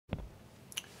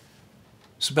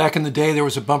So back in the day, there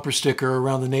was a bumper sticker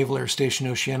around the Naval Air Station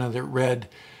Oceana that read,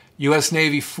 U.S.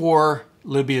 Navy 4,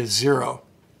 Libya 0.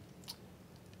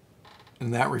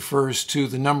 And that refers to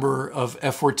the number of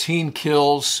F-14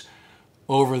 kills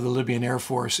over the Libyan Air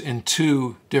Force in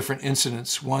two different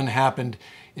incidents. One happened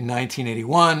in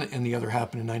 1981 and the other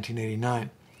happened in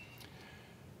 1989.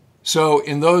 So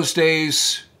in those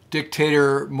days,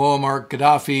 dictator Muammar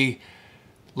Gaddafi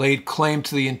laid claim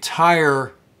to the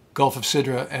entire Gulf of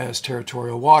Sidra as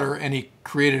territorial water, and he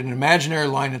created an imaginary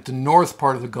line at the north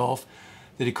part of the Gulf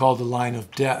that he called the Line of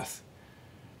Death.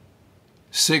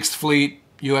 6th Fleet,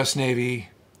 U.S. Navy,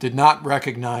 did not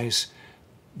recognize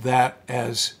that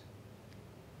as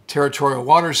territorial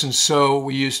waters, and so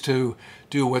we used to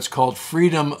do what's called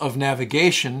freedom of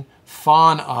navigation,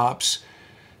 FON ops,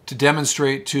 to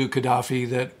demonstrate to Gaddafi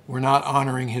that we're not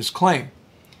honoring his claim.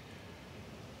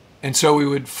 And so we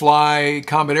would fly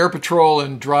combat air patrol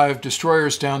and drive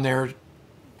destroyers down there,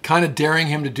 kind of daring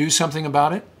him to do something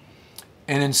about it.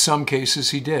 And in some cases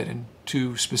he did. In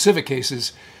two specific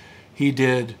cases, he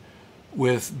did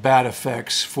with bad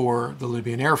effects for the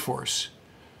Libyan Air Force.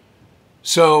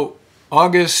 So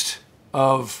August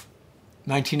of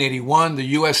 1981,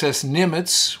 the USS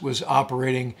Nimitz was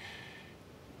operating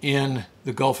in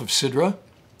the Gulf of Sidra.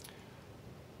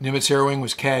 Nimitz Air Wing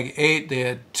was CAG 8. They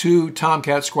had two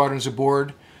Tomcat squadrons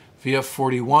aboard, VF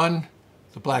 41,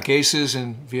 the Black Aces,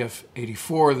 and VF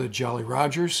 84, the Jolly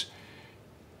Rogers.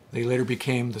 They later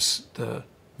became the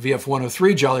VF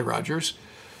 103 Jolly Rogers,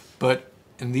 but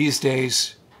in these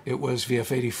days it was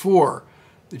VF 84,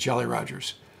 the Jolly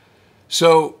Rogers.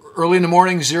 So early in the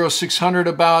morning, 0600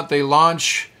 about, they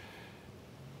launch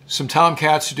some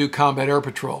Tomcats to do combat air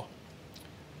patrol.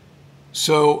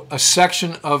 So a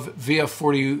section of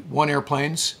VF-41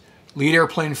 airplanes, lead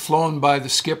airplane flown by the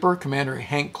skipper, Commander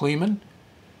Hank Kleeman,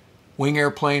 wing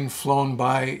airplane flown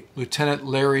by Lieutenant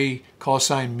Larry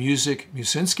callsign Music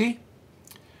Musinski.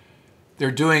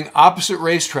 They're doing opposite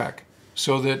racetrack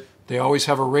so that they always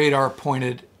have a radar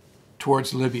pointed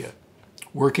towards Libya,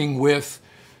 working with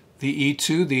the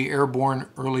E-2, the Airborne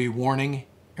Early Warning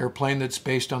airplane that's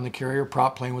based on the carrier,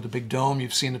 prop plane with a big dome.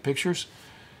 You've seen the pictures.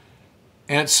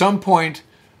 And at some point,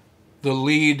 the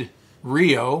lead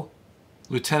Rio,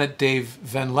 Lieutenant Dave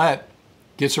Venlet,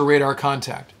 gets a radar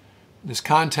contact. This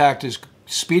contact is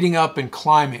speeding up and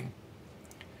climbing.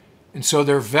 And so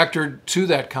they're vectored to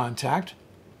that contact.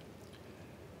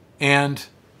 And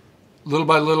little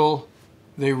by little,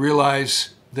 they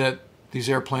realize that these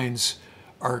airplanes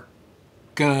are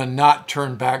going to not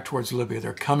turn back towards Libya.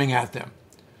 They're coming at them.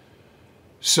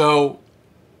 So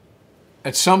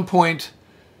at some point,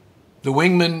 the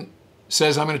wingman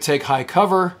says, I'm going to take high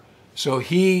cover. So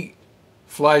he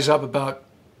flies up about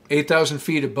 8,000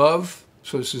 feet above.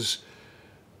 So this is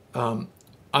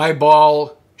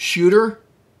eyeball shooter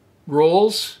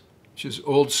rolls, which is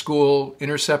old school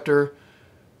interceptor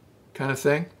kind of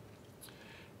thing.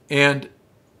 And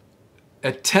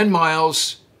at 10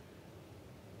 miles,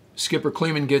 Skipper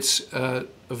Kleeman gets a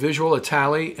visual, a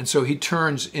tally, and so he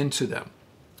turns into them.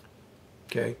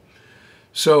 Okay.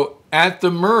 So at the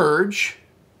merge,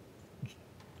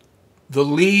 the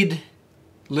lead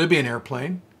Libyan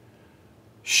airplane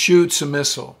shoots a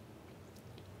missile.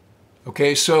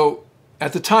 Okay, so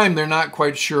at the time, they're not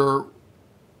quite sure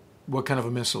what kind of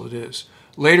a missile it is.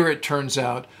 Later, it turns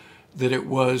out that it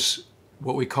was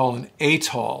what we call an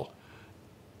ATOL,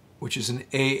 which is an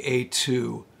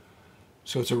AA-2.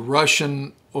 So it's a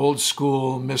Russian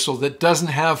old-school missile that doesn't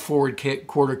have forward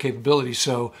quarter capability,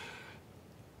 so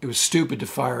it was stupid to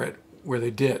fire it where they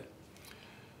did.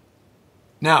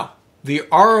 Now, the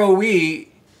ROE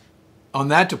on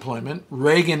that deployment,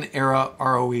 Reagan-era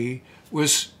ROE,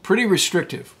 was pretty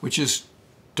restrictive, which is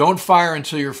don't fire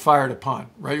until you're fired upon,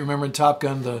 right? Remember in Top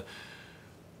Gun, the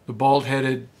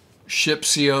bald-headed ship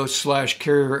CO /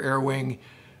 carrier air wing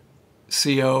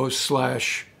CO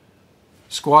 /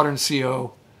 squadron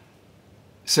CO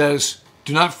says,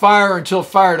 do not fire until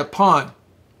fired upon.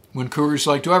 When Cougar's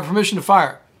like, do I have permission to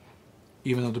fire?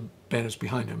 Even though the bandit's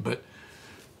behind him. But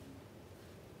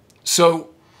so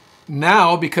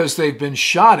now, because they've been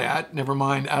shot at, never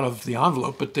mind out of the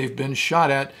envelope, but they've been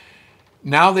shot at,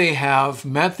 now they have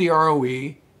met the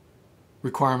ROE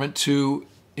requirement to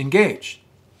engage.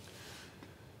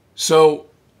 So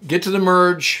get to the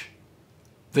merge.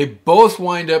 They both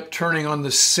wind up turning on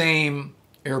the same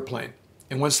airplane.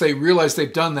 And once they realize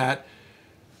they've done that,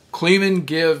 Kleeman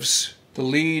gives the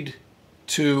lead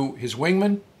to his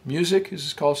wingman, Music is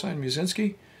his call sign,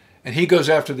 Musinski, and he goes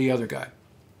after the other guy.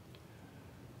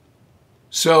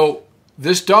 So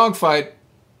this dogfight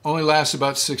only lasts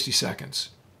about 60 seconds.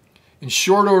 In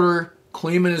short order,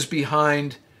 Kleeman is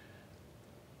behind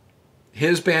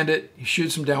his bandit, he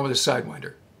shoots him down with a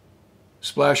Sidewinder.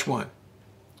 Splash one.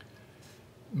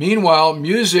 Meanwhile,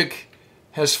 Music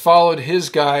has followed his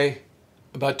guy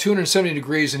about 270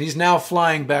 degrees, and he's now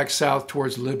flying back south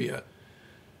towards Libya.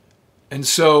 And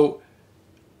so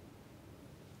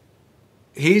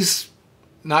he's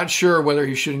not sure whether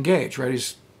he should engage, right?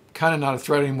 He's kind of not a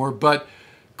threat anymore. But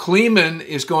Kleeman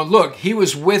is going, look, he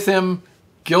was with him,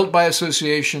 guilt by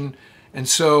association. And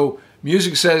so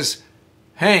Music says,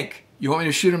 Hank, you want me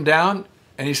to shoot him down?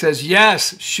 And he says,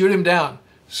 yes, shoot him down.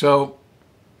 So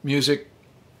Music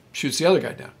shoots the other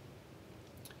guy down.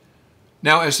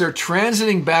 Now, as they're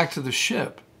transiting back to the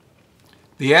ship,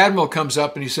 the admiral comes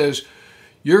up and he says,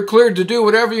 you're cleared to do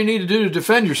whatever you need to do to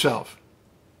defend yourself.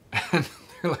 And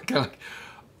they're like,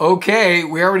 okay,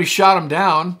 we already shot him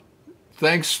down.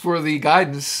 Thanks for the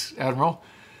guidance, Admiral.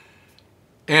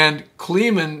 And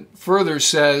Kleeman further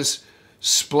says,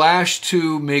 splash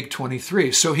to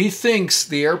MiG-23. So he thinks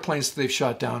the airplanes that they've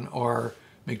shot down are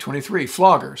MiG-23,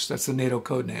 floggers. That's the NATO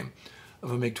code name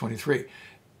of a MiG-23.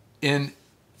 In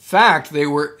fact, they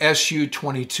were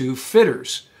Su-22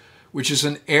 fitters, which is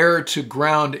an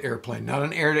air-to-ground airplane, not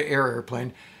an air-to-air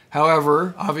airplane.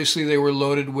 However, obviously they were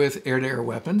loaded with air-to-air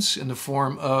weapons in the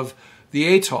form of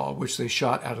the ATOL, which they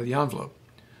shot out of the envelope.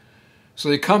 So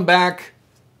they come back,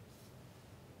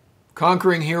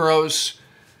 conquering heroes.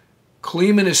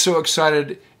 Kleeman is so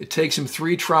excited, it takes him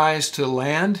 3 tries to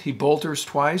land. He bolters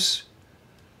twice.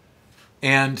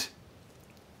 And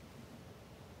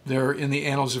they're in the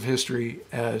annals of history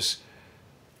as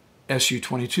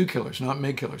Su-22 killers, not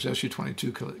MiG killers,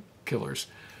 Su-22 killers.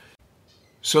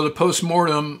 So the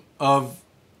post-mortem of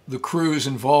the crews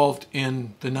involved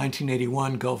in the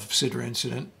 1981 Gulf of Sidra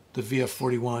incident, the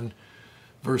VF-41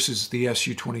 versus the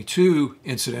Su-22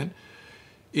 incident,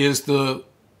 is the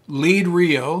lead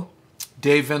Rio,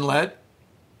 Dave Vinlett,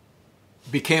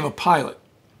 became a pilot.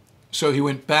 So he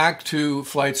went back to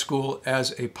flight school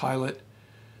as a pilot,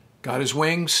 got his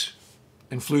wings,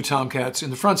 and flew Tomcats in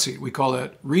the front seat. We call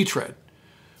that retread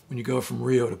when you go from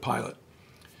Rio to pilot.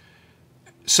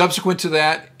 Subsequent to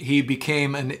that, he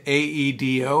became an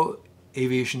AEDO,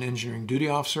 Aviation Engineering Duty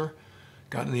Officer,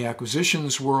 got in the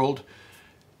acquisitions world.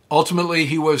 Ultimately,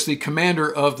 he was the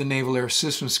commander of the Naval Air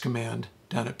Systems Command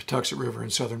down at Patuxent River in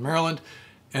southern Maryland.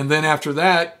 And then after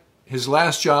that, his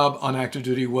last job on active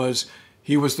duty was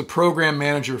he was the program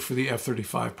manager for the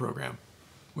F-35 program,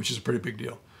 which is a pretty big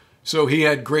deal. So he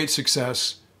had great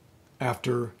success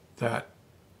after that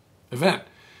event.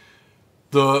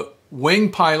 The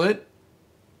wing pilot,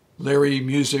 Larry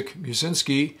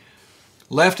Musinski,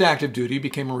 left active duty,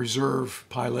 became a reserve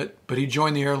pilot, but he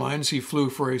joined the airlines. He flew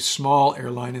for a small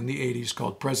airline in the 80s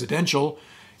called Presidential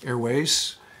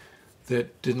Airways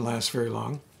that didn't last very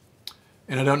long.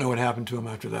 And I don't know what happened to him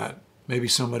after that. Maybe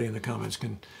somebody in the comments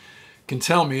can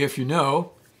tell me if you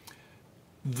know.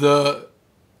 The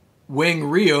wing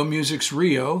Rio, Music's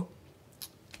Rio,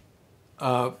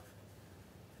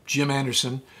 Jim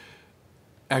Anderson,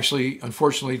 actually,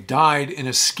 unfortunately, died in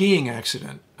a skiing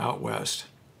accident out west.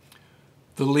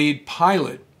 The lead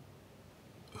pilot,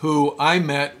 who I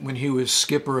met when he was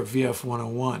skipper of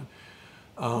VF-101.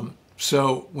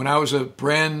 So when I was a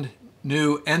brand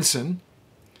new ensign,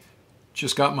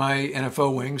 just got my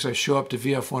NFO wings, I show up to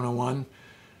VF-101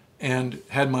 and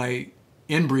had my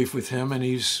in-brief with him, and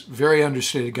he's a very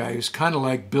understated guy. He's kind of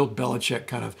like Bill Belichick,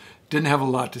 kind of, didn't have a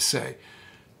lot to say.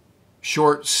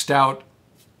 Short, stout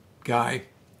guy,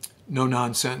 no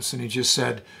nonsense. And he just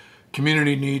said,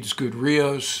 community needs good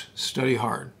Rios, study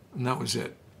hard. And that was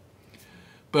it.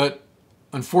 But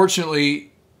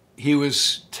unfortunately, he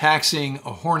was taxiing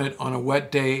a Hornet on a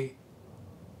wet day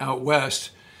out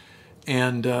west,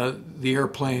 and the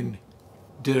airplane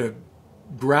did a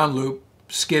ground loop,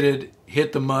 skidded,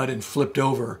 hit the mud, and flipped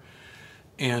over,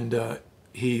 and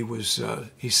he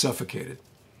suffocated.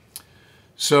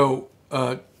 So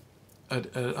an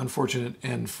unfortunate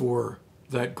end for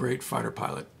that great fighter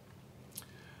pilot.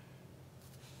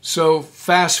 So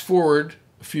fast forward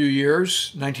a few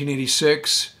years,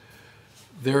 1986,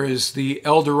 there is the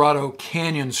El Dorado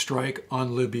Canyon strike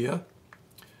on Libya,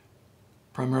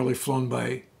 primarily flown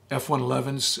by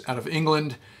F-111s out of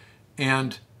England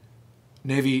and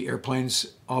Navy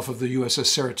airplanes off of the USS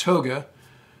Saratoga,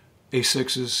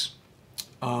 A6s.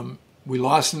 We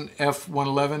lost an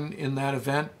F-111 in that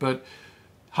event, but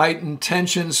heightened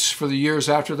tensions for the years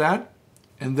after that.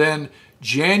 And then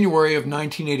January of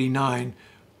 1989,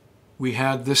 we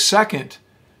had the second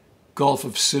Gulf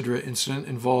of Sidra incident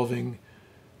involving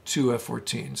 2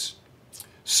 F-14s.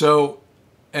 So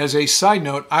as a side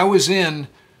note, I was in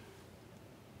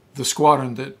the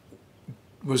squadron that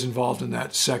was involved in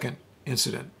that second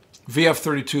incident.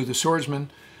 VF-32, the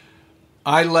swordsman.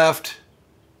 I left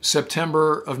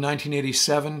September of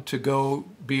 1987 to go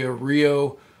be a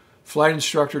Rio flight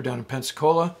instructor down in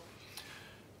Pensacola.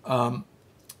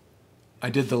 I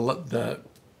did the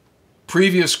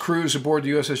previous cruise aboard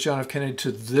the USS John F. Kennedy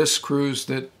to this cruise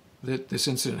that this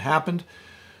incident happened.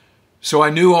 So I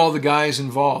knew all the guys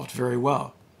involved very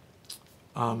well.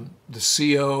 The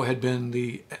CO had been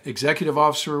the executive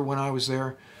officer when I was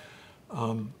there,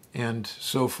 and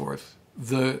so forth.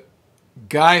 The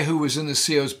guy who was in the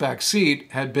CO's back seat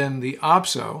had been the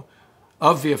OPSO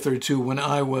of VF-32 when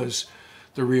I was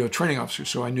the Rio training officer,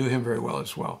 so I knew him very well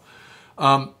as well.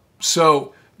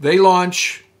 So they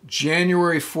launch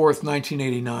January 4th,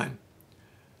 1989.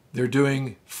 They're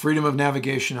doing freedom of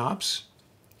navigation ops.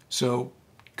 So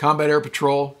combat air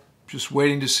patrol, just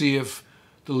waiting to see if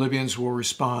the Libyans will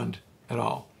respond at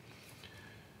all.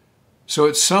 So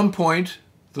at some point,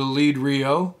 the lead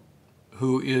Rio,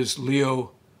 who is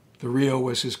Leo, the Rio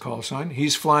was his call sign,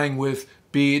 he's flying with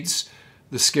Beads,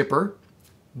 the skipper.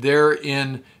 They're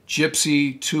in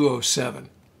Gypsy 207.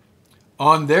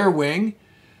 On their wing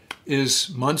is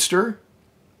Munster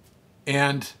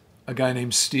and a guy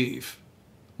named Steve.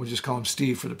 We'll just call him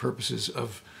Steve for the purposes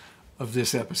of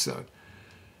this episode.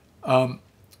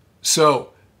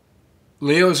 So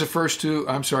Leo is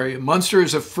Munster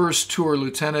is a first tour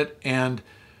lieutenant, and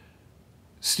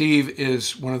Steve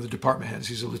is one of the department heads.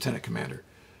 He's a lieutenant commander.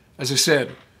 As I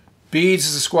said, Beads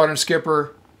is the squadron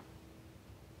skipper.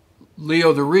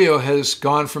 Leo the Rio has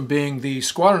gone from being the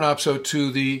squadron OPSO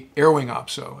to the air wing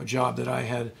OPSO, a job that I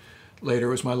had later.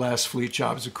 It was my last fleet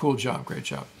job. It's a cool job, great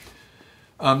job.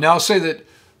 Now I'll say that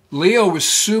Leo was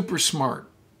super smart.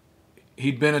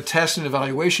 He'd been a test and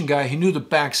evaluation guy. He knew the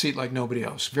back seat like nobody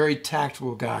else. Very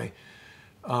tactical guy.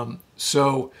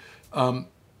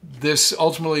 This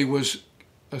ultimately was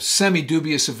a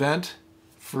semi-dubious event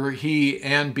for he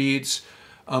and Beads.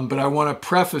 But I want to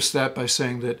preface that by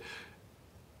saying that,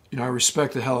 I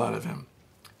respect the hell out of him.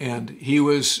 And he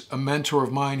was a mentor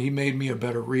of mine. He made me a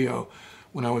better Rio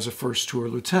when I was a first tour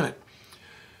lieutenant.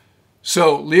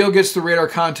 So Leo gets the radar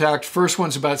contact. First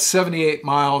one's about 78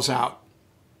 miles out.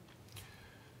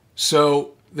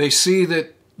 So they see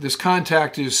that this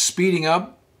contact is speeding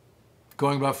up,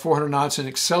 going about 400 knots and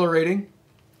accelerating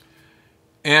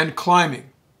and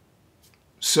climbing.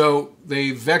 So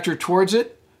they vector towards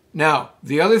it. Now,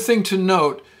 the other thing to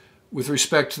note with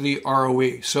respect to the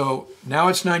ROE. So now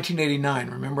it's 1989.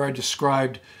 Remember I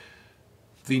described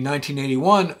the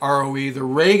 1981 ROE, the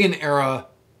Reagan era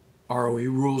ROE,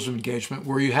 rules of engagement,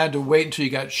 where you had to wait until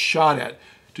you got shot at.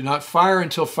 Do not fire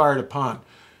until fired upon.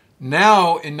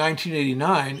 Now in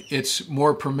 1989, it's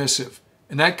more permissive.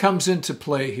 And that comes into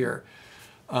play here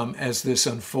as this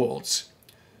unfolds.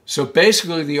 So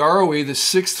basically the ROE, the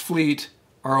 6th Fleet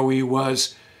ROE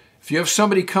was, if you have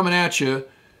somebody coming at you,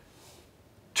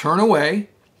 turn away,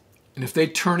 and if they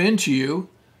turn into you,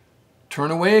 turn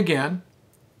away again.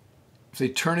 If they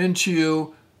turn into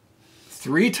you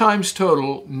 3 times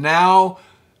total, now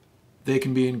they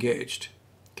can be engaged.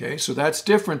 Okay, so that's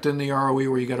different than the ROE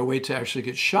where you got to wait to actually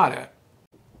get shot at.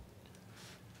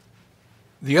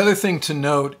 The other thing to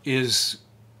note is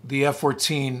the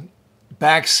F-14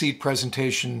 backseat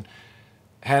presentation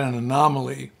had an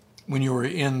anomaly when you were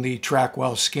in the track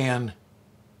while scan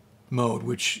mode,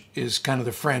 which is kind of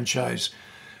the franchise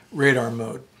radar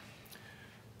mode.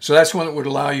 So that's one that would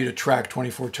allow you to track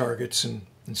 24 targets and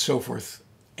so forth.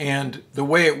 And the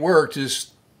way it worked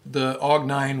is the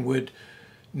AUG-9 would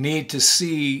need to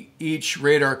see each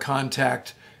radar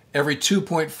contact every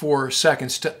 2.4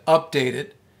 seconds to update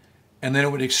it, and then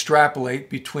it would extrapolate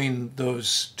between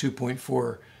those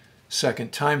 2.4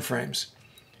 second time frames.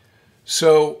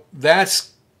 So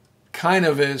that's kind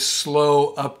of a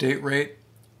slow update rate.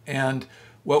 And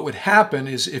what would happen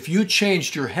is if you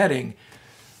changed your heading,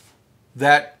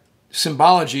 that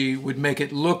symbology would make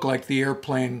it look like the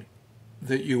airplane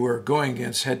that you were going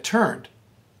against had turned.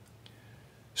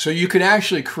 So you could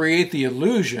actually create the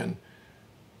illusion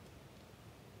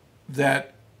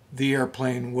that the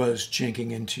airplane was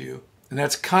jinking into you. And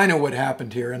that's kind of what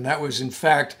happened here. And that was in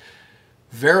fact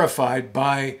verified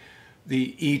by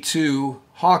the E-2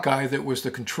 Hawkeye that was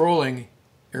the controlling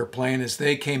airplane. As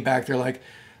they came back, they're like,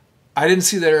 I didn't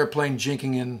see that airplane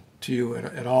jinking into you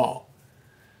at all.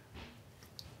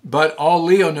 But all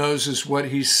Leo knows is what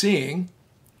he's seeing.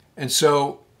 And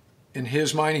so in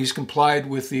his mind, he's complied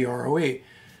with the ROE.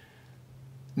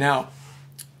 Now,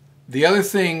 the other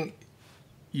thing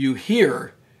you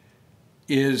hear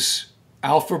is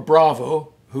Alpha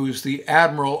Bravo, who's the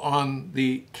admiral on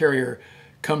the carrier,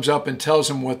 comes up and tells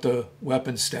him what the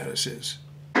weapon status is.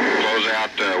 Close out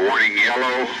out. Warning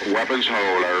yellow, weapons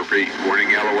hold. I repeat, warning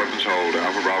yellow, weapons hold.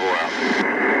 Alpha Bravo out.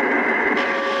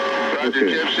 Roger,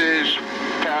 Gypsies.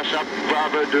 Pass up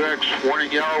Bravo directs.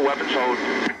 Warning yellow, weapons hold.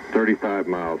 35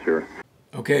 miles here.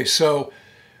 Okay, so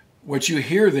what you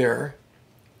hear there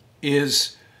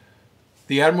is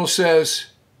the Admiral says,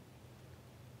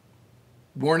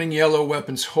 warning yellow,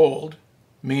 weapons hold,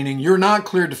 meaning you're not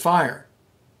cleared to fire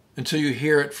until you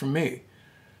hear it from me.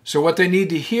 So what they need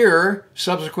to hear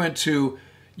subsequent to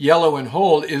yellow and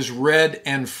hold is red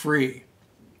and free.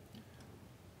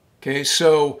 Okay,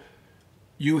 so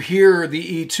you hear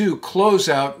the E2 close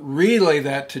out, relay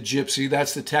that to Gypsy.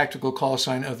 That's the tactical call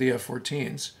sign of the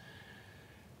F-14s.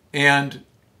 And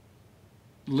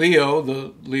Leo,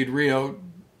 the lead Rio,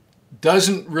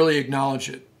 doesn't really acknowledge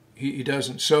it. He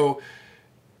doesn't. So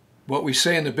what we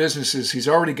say in the business is he's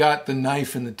already got the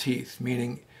knife in the teeth,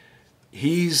 meaning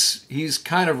he's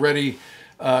kind of ready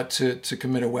to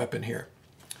commit a weapon here.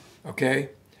 Okay?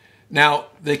 Now,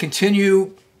 they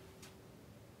continue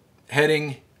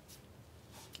heading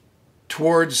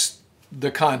towards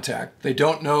the contact. They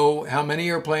don't know how many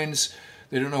airplanes,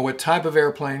 they don't know what type of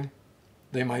airplane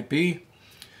they might be.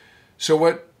 So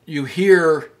what you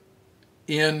hear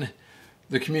in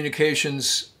the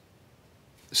communications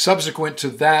subsequent to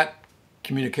that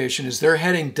communication is they're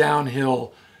heading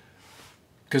downhill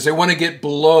because they want to get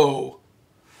below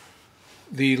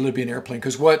the Libyan airplane.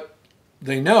 Because what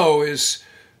they know is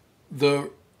the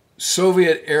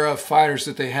Soviet-era fighters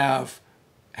that they have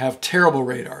terrible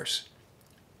radars.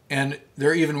 And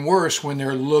they're even worse when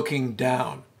they're looking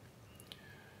down.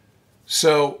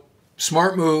 So,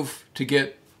 smart move to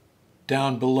get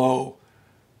down below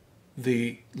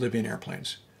the Libyan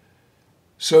airplanes.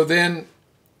 So then,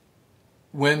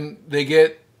 when they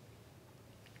get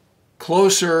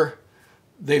closer,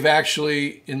 they've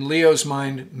actually, in Leo's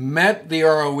mind, met the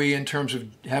ROE in terms of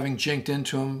having jinked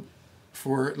into them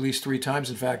for at least 3 times.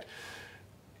 In fact,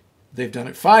 they've done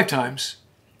it 5 times.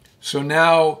 So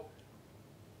now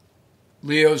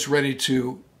Leo's ready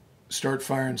to start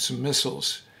firing some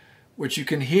missiles. What you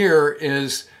can hear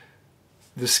is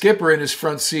the skipper in his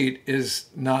front seat is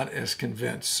not as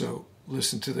convinced. So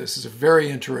listen to this. It's a very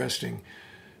interesting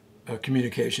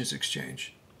communications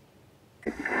exchange.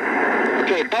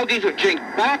 Okay, bogies have jinked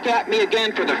back at me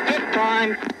again for the 5th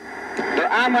time.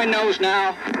 They're on my nose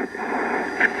now.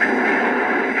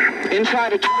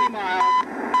 Inside of 20 miles.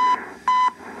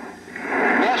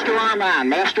 Master arm on,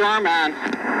 master arm on.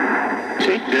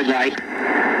 See, good light.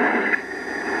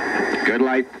 Good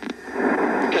light.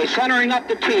 Okay, centering up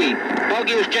the T.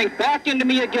 Bogey has jinked back into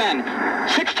me again.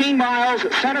 16 miles,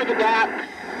 center the gap.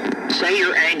 Say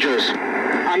your angels.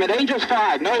 I'm at Angels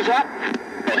 5, nose up.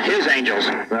 Oh, his angels.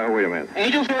 Oh, wait a minute.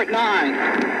 Angels are at 9.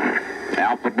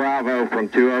 Alpha Bravo from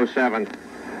 207.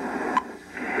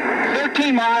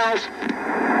 13 miles.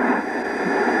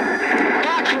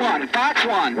 Fox 1, Fox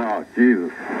 1. Oh,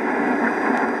 Jesus.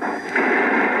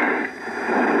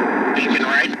 Beacon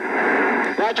right.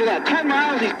 Roger that. 10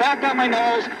 miles, he's back on my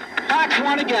nose. Fox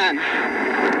 1 again.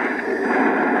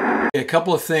 A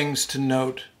couple of things to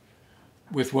note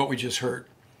with what we just heard.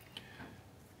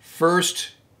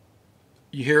 First,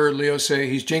 you hear Leo say,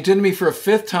 he's jinked into me for a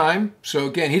 5th time. So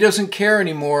again, he doesn't care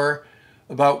anymore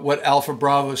about what Alpha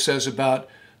Bravo says about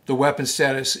the weapon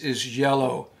status is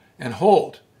yellow and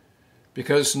hold.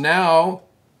 Because now,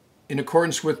 in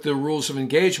accordance with the rules of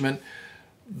engagement,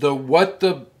 what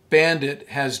the bandit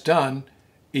has done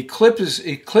eclipses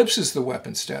the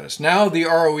weapon status. Now the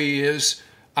ROE is,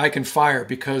 I can fire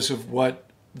because of what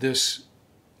this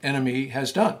enemy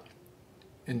has done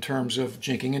in terms of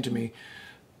jinking into me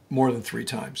more than 3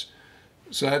 times.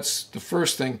 So that's the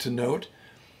first thing to note.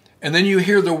 And then you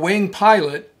hear the wing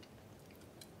pilot,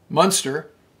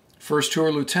 Munster, first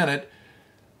tour lieutenant,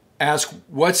 ask,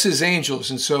 what's his angels?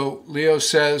 And so Leo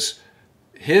says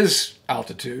his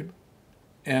altitude,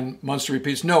 and Munster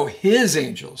repeats, no, his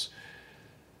angels.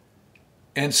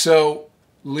 And so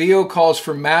Leo calls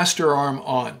for master arm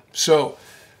on. So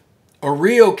a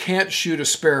Rio can't shoot a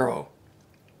Sparrow,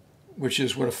 which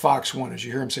is what a Fox 1 is.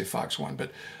 You hear him say Fox 1,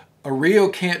 but a Rio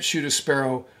can't shoot a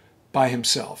Sparrow by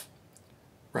himself,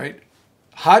 right?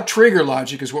 Hot trigger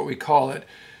logic is what we call it,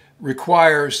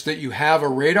 requires that you have a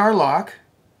radar lock.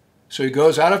 So he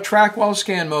goes out of track while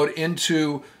scan mode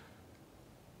into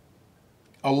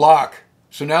a lock.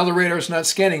 So now the radar is not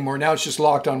scanning anymore. Now it's just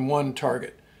locked on one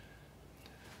target.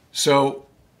 So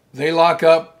they lock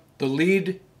up the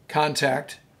lead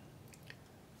contact.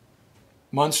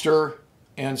 Munster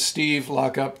and Steve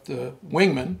lock up the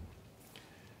wingman.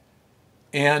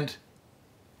 And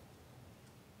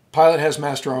pilot has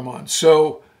master arm on.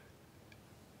 So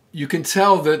you can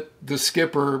tell that the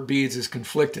skipper, Beads, is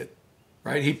conflicted,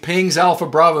 right? He pings Alpha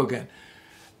Bravo again.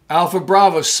 Alpha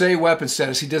Bravo, say weapon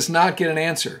status. He does not get an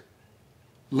answer.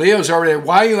 Leo's already,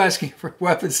 why are you asking for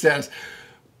weapon status?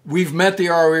 We've met the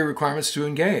ROE requirements to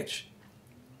engage,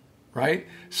 right?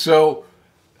 So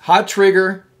hot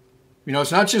trigger, you know,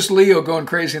 it's not just Leo going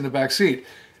crazy in the back seat.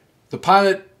 The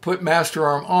pilot put master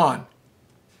arm on.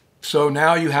 So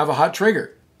now you have a hot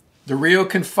trigger. The Rio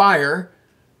can fire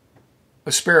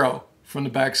a Sparrow from the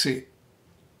back seat.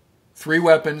 3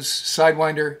 weapons,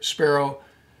 Sidewinder, Sparrow,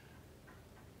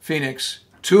 Phoenix.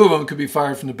 2 of them could be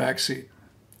fired from the back seat,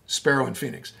 Sparrow and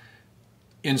Phoenix,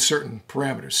 in certain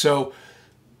parameters. So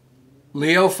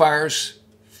Leo fires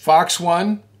Fox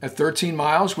 1 at 13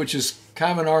 miles, which is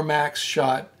kind of an R-max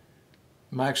shot,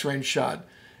 max range shot.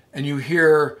 And you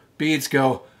hear Beads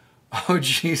go, oh,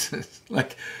 Jesus.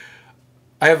 Like,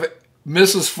 I have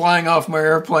missiles flying off my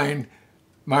airplane.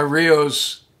 My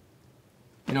Rio's,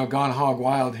 you know, gone hog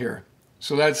wild here.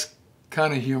 So that's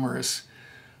kind of humorous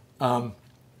in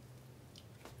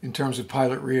terms of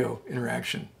pilot-Rio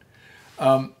interaction.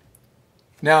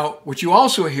 Now, what you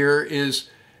also hear is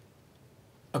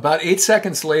about 8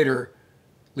 seconds later,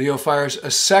 Leo fires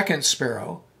a second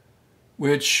Sparrow,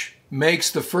 which makes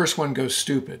the first one go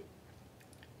stupid.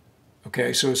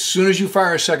 Okay, so as soon as you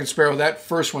fire a second Sparrow, that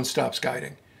first one stops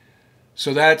guiding.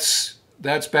 So that's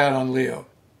bad on Leo.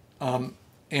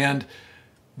 And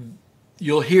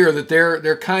you'll hear that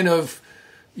they're kind of,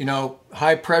 you know,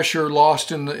 high pressure,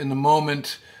 lost in the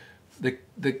moment.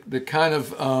 They kind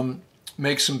of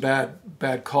make some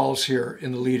bad calls here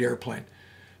in the lead airplane.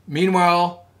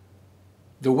 Meanwhile,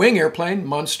 the wing airplane,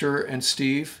 Munster and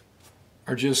Steve,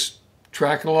 are just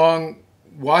tracking along,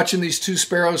 watching these 2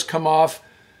 Sparrows come off,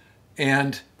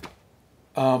 and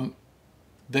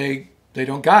they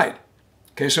don't guide.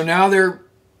 Okay, so now they're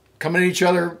coming at each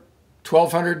other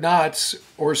 1,200 knots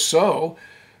or so,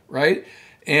 right?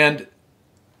 And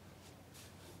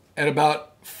at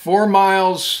about 4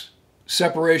 miles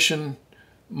separation,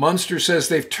 Munster says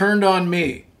they've turned on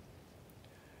me.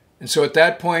 And so at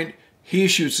that point, he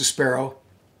shoots a Sparrow,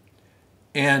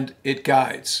 and it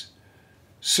guides.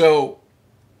 So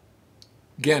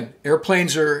again,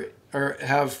 airplanes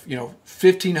have, you know,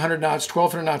 1,500 knots,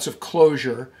 1,200 knots of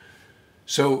closure.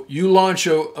 So you launch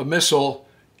a missile,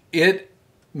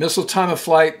 missile time of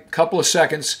flight, couple of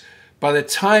seconds. By the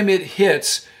time it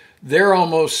hits, they're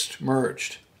almost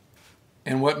merged.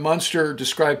 And what Munster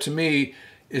described to me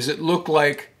is it looked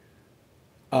like,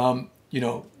 you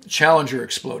know, Challenger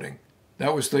exploding.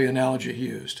 That was the analogy he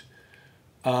used.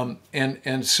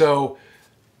 And so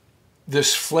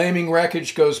this flaming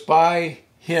wreckage goes by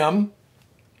him,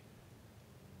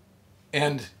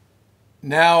 and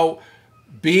now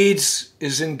Beads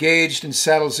is engaged and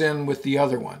saddles in with the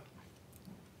other one.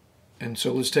 And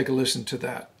so let's take a listen to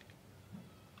that.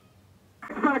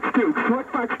 Fox 2,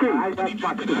 select Fox 2. I got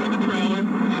Fox 2.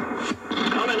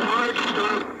 Coming hard,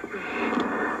 stop.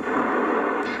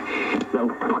 So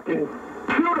fucking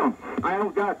shoot him. I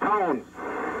don't got tone.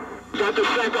 Got the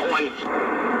second one.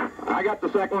 I got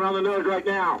the second one on the nose right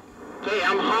now. Hey,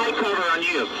 I'm high cover on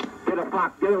you.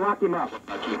 Lock him up.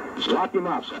 Lock him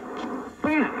up.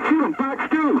 Please shoot him,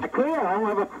 Fox 2. I clear, I don't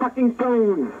have a fucking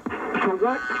phone. So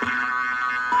what?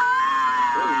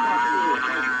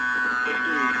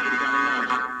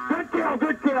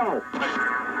 Good kill.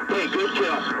 Hey, good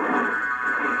kill.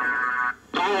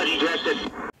 Pilot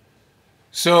ejected.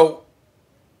 So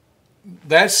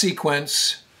that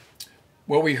sequence,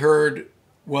 what we heard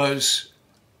was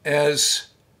as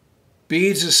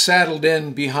Beads is saddled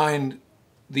in behind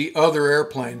the other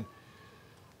airplane,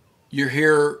 you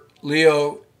hear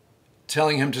Leo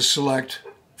telling him to select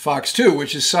Fox 2,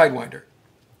 which is Sidewinder.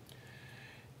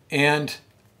 And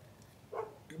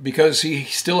because he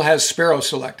still has Sparrow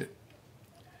selected.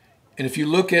 And if you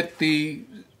look at the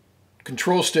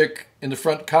control stick in the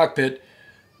front cockpit,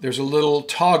 there's a little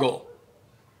toggle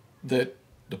that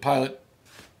the pilot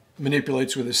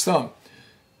manipulates with his thumb.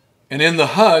 And in the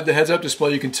HUD, the heads-up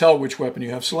display, you can tell which weapon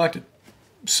you have selected.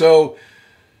 So,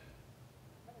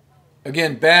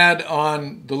 again, bad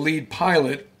on the lead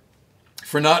pilot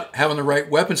for not having the right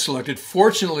weapon selected.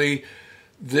 Fortunately,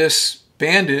 this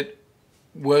Bandit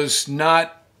was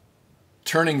not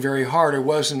turning very hard. It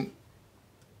wasn't,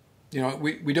 you know,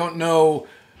 we don't know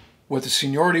what the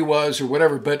seniority was or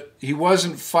whatever, but he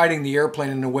wasn't fighting the airplane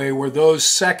in a way where those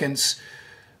seconds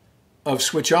of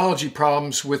switchology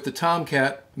problems with the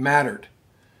Tomcat mattered.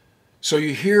 So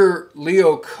you hear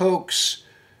Leo coax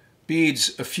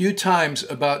Beads a few times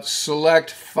about select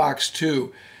Fox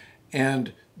 2,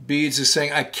 and Beads is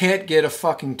saying, I can't get a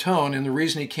fucking tone, and the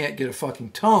reason he can't get a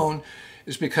fucking tone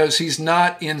is because he's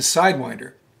not in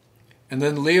Sidewinder. And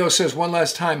then Leo says one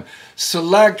last time,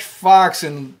 select Fox,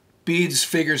 and Beads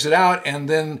figures it out, and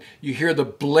then you hear the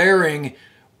blaring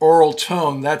oral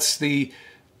tone. That's the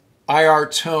IR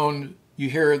tone. You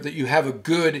hear that you have a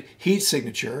good heat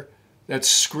signature. That's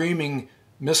screaming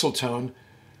missile tone.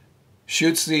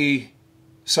 Shoots the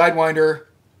Sidewinder,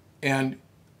 and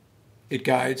it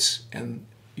guides. And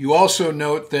you also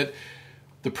note that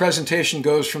the presentation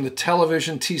goes from the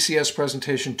television TCS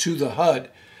presentation to the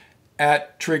HUD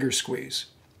at trigger squeeze.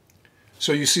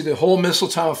 So you see the whole missile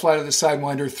time of flight of the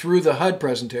Sidewinder through the HUD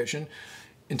presentation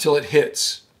until it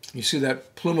hits. You see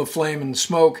that plume of flame and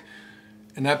smoke,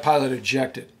 and that pilot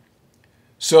ejected.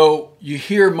 So you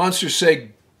hear Munster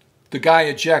say the guy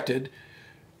ejected.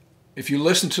 If you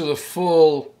listen to the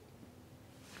full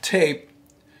tape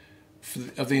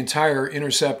of the entire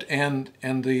intercept and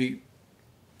the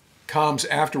comms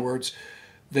afterwards,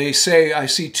 they say, I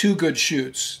see 2 good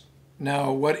shoots.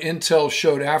 Now, what Intel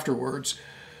showed afterwards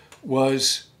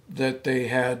was that they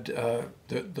had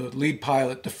the lead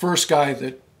pilot, the first guy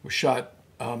that was shot,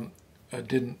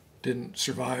 didn't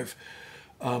survive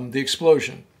the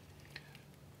explosion.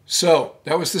 So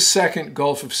that was the second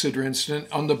Gulf of Sidra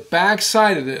incident. On the back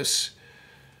side of this,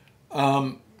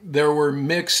 there were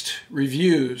mixed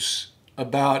reviews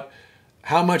about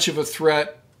how much of a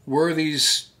threat were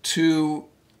these 2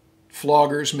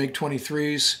 floggers,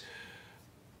 MiG-23s.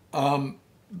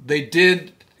 They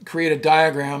did create a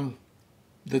diagram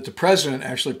that the president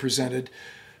actually presented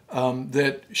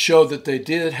that showed that they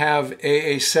did have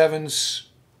AA-7s,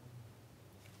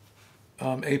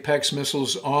 Apex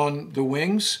missiles on the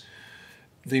wings.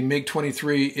 The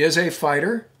MiG-23 is a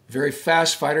fighter, very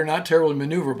fast fighter, not terribly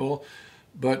maneuverable,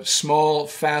 but small,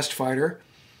 fast fighter.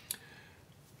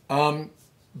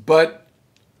 But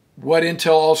what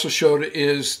Intel also showed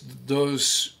is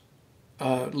those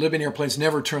Libyan airplanes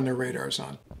never turn their radars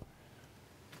on.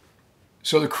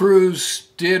 So the crews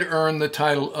did earn the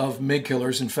title of MiG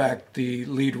killers. In fact, the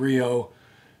lead Rio,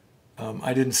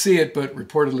 I didn't see it, but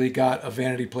reportedly got a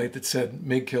vanity plate that said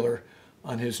MiG killer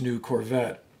on his new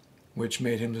Corvette, which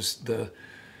made him the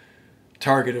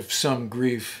target of some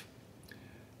grief,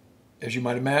 as you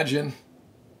might imagine.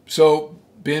 So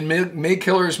being MiG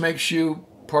killers makes you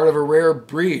part of a rare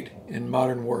breed in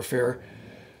modern warfare.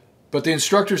 But the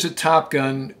instructors at Top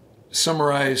Gun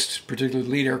summarized particularly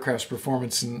lead aircraft's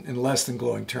performance in less than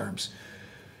glowing terms.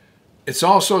 It's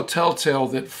also telltale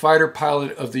that Fighter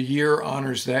Pilot of the Year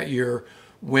honors that year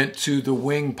went to the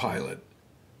wing pilot,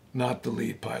 not the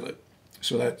lead pilot.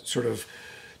 So that sort of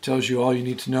tells you all you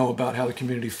need to know about how the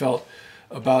community felt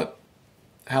about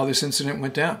how this incident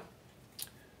went down.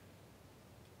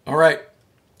 All right,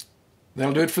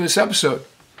 that'll do it for this episode.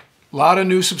 A lot of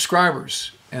new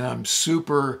subscribers, and I'm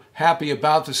super happy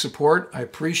about the support. I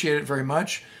appreciate it very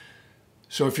much.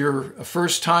 So if you're a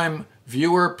first-time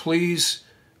viewer, please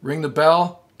ring the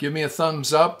bell. Give me a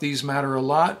thumbs up. These matter a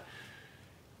lot.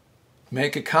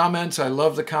 Make a comment. I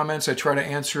love the comments. I try to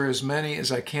answer as many as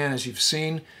I can, as you've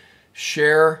seen.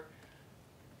 Share.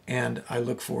 And I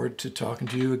look forward to talking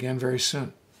to you again very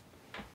soon.